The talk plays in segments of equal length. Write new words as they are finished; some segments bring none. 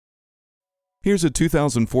Here's a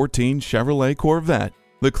 2014 Chevrolet Corvette.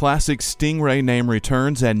 The classic Stingray name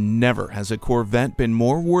returns, and never has a Corvette been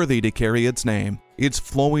more worthy to carry its name. Its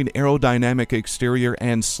flowing aerodynamic exterior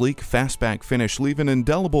and sleek fastback finish leave an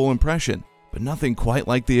indelible impression, but nothing quite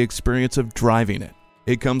like the experience of driving it.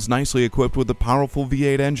 It comes nicely equipped with a powerful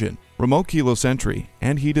V8 engine, remote keyless entry,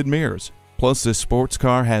 and heated mirrors. Plus, this sports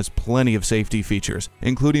car has plenty of safety features,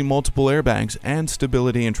 including multiple airbags and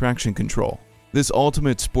stability and traction control. This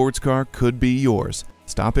ultimate sports car could be yours.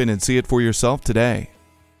 Stop in and see it for yourself today.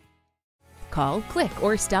 Call, click,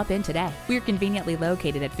 or stop in today. We're conveniently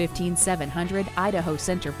located at 15700 Idaho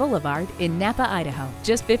Center Boulevard in Nampa, Idaho,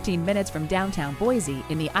 just 15 minutes from downtown Boise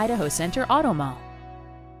in the Idaho Center Auto Mall.